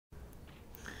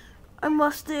I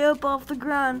must stay up off the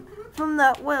ground from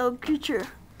that wild creature.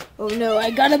 Oh no,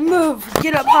 I gotta move.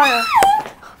 Get up higher.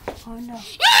 Oh no.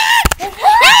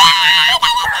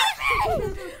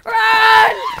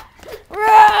 Run!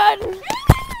 Run!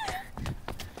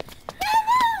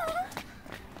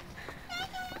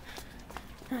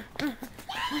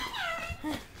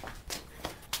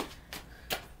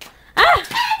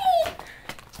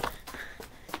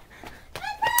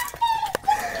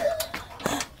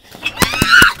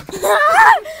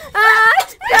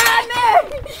 It's coming!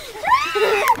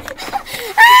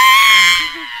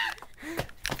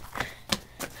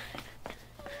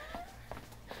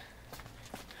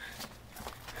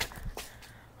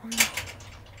 Oh no.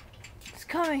 It's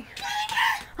coming.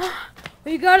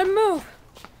 We gotta move.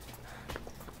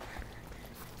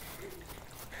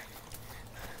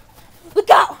 Look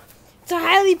out! It's a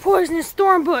highly poisonous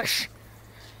thorn bush.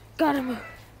 Gotta move.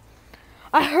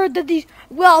 I heard that these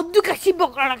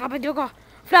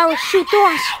flowers shoot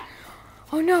thorns.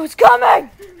 Oh no, it's coming!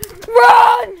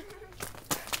 Run!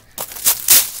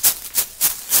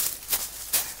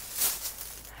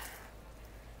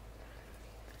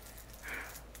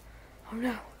 Oh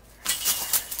no.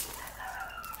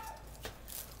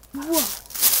 Whoa.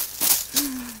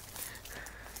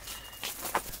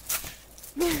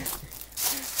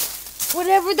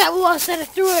 Whatever that was that I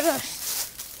threw at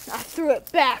us, I threw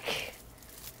it back.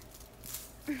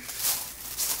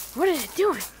 What is it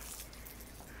doing?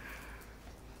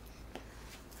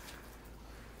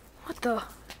 What the?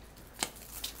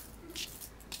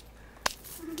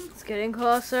 It's getting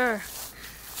closer.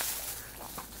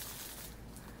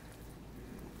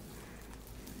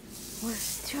 What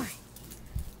is it doing?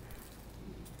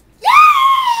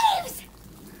 Leaves!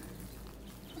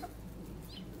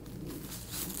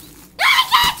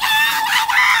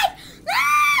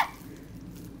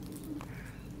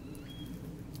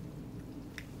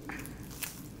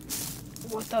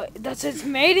 What the? That's its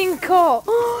mating call.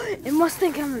 It must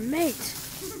think I'm a mate.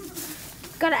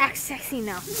 Gotta act sexy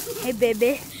now. Hey,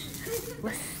 baby.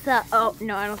 What's up? Oh,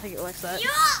 no, I don't think it likes that. You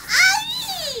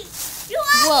Ali! You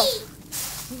Ali!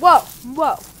 Whoa.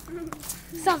 Whoa.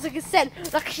 Sounds like it said,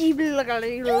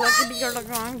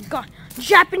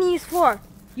 Japanese for,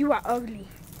 you are ugly.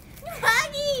 You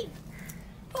Ali!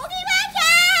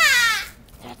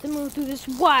 I have to move through this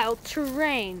wild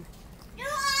terrain. You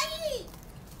Ali!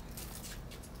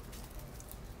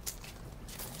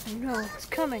 Oh no, it's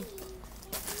coming.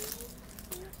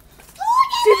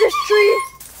 See this tree?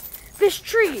 This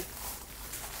tree.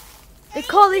 They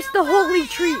call this the holy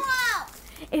tree.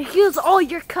 It heals all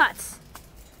your cuts.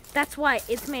 That's why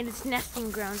it's made its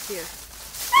nesting grounds here.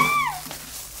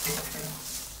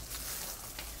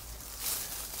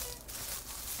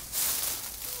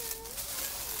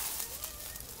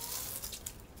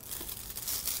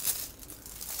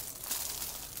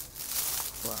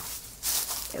 Well,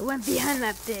 it went behind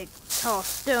that big, tall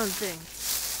stone thing.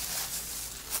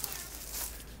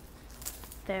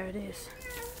 There it is.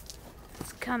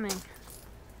 It's coming.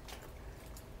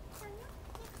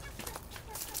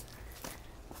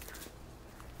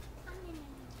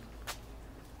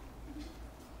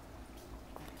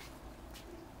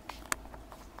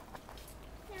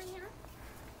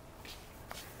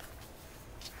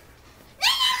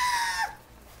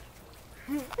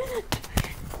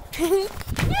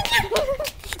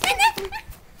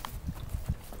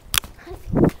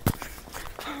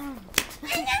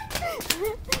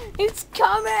 It's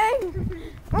coming!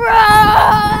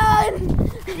 Run!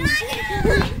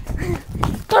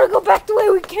 Gotta go back the way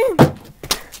we came.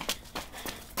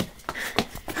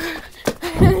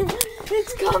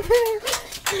 It's coming!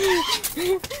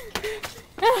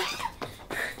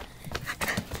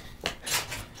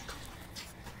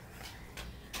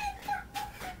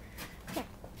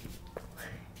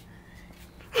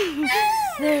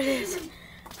 There it is.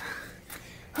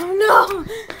 Oh no!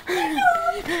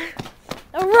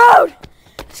 A road!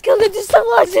 Let's go get to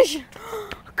civilization! Oh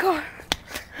God!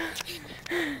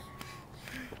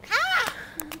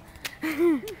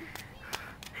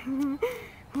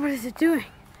 What is it doing?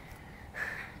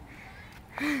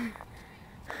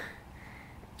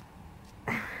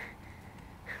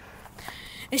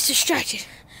 It's distracted.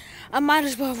 I might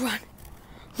as well run.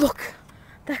 Look,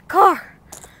 that car.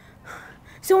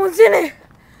 Someone's in it.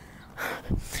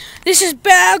 This is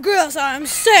Bear Grylls. I'm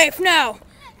safe now.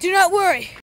 Do not worry.